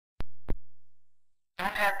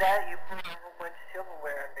don't have that, you put a whole bunch of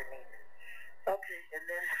silverware underneath. Okay. And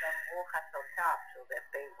then some hojas on top so that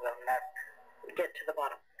they will not get to the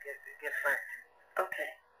bottom. Get burnt. Okay.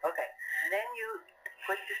 Okay. And then you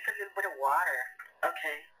put just a little bit of water.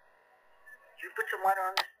 Okay. You put some water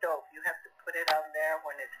on the stove. You have to put it on there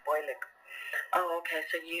when it's boiling. Oh, okay.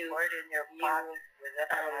 So you pour it in your pot with the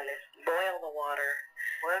tamales. Boil the water.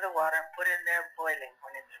 Boil the water and put it in there boiling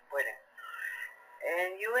when it's boiling.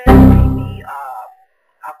 And you have maybe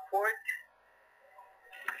a quart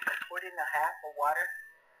and a half of water.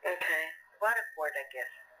 Okay. About a quart, I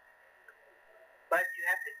guess. But you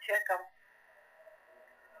have to check them.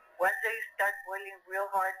 Once they start boiling real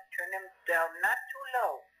hard, turn them down, not too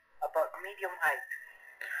low, about medium height.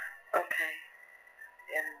 Okay.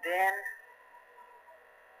 And then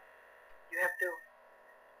you have to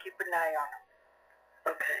keep an eye on them.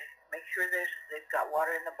 Okay. Make sure they've got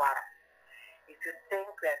water in the bottom. If you think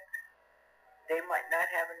that they might not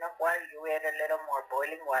have enough water, you add a little more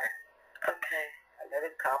boiling water. Okay.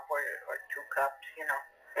 Another cup or 2 cups, you know.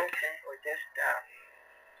 Okay. Or just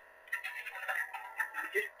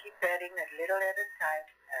you just keep adding a little at a time.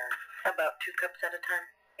 About 2 cups at a time?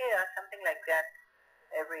 Yeah, something like that.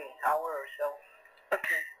 Every hour or so.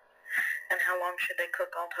 Okay. And how long should they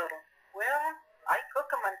cook all total? Well, I cook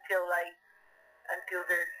them until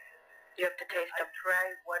they're. You have to taste them. I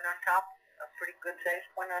try one on top, a pretty good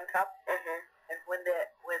sized one on top. Mm-hmm. And when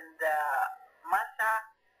the masa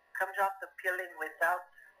comes off the peeling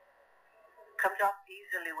comes off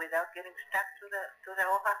easily without getting stuck to the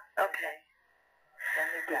hoja. Okay. Then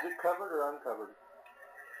is it covered or uncovered?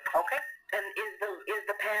 Okay. And is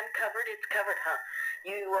the pan covered? It's covered, huh?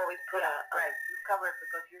 You always put right. You cover it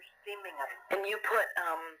because you're steaming them. And you put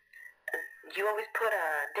you always put a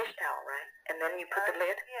dish towel, right? And then you put the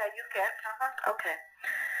lid? Yeah, you can. Okay.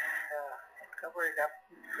 And cover it up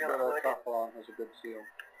real But good. a Teflon has a good seal.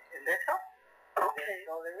 And that's all. Okay.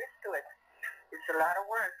 That's all there is to it. It's a lot of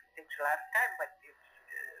work. It takes a lot of time, but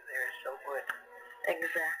they're so good.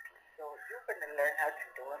 Exactly. So you're going to learn how to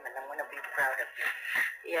do them, and I'm going to be proud of you.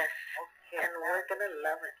 Yes. Okay. And we're going to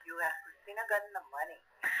love it. You have Christina gotten the money.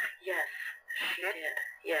 Yes, she did.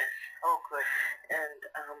 Yes. Oh, good. And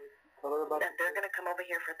they're going to come over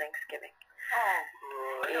here for Thanksgiving.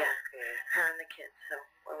 Oh, good. Yeah. Okay. Her and the kids. So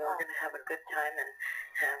we're going to have a good time and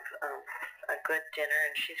have a good dinner,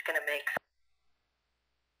 and she's going to make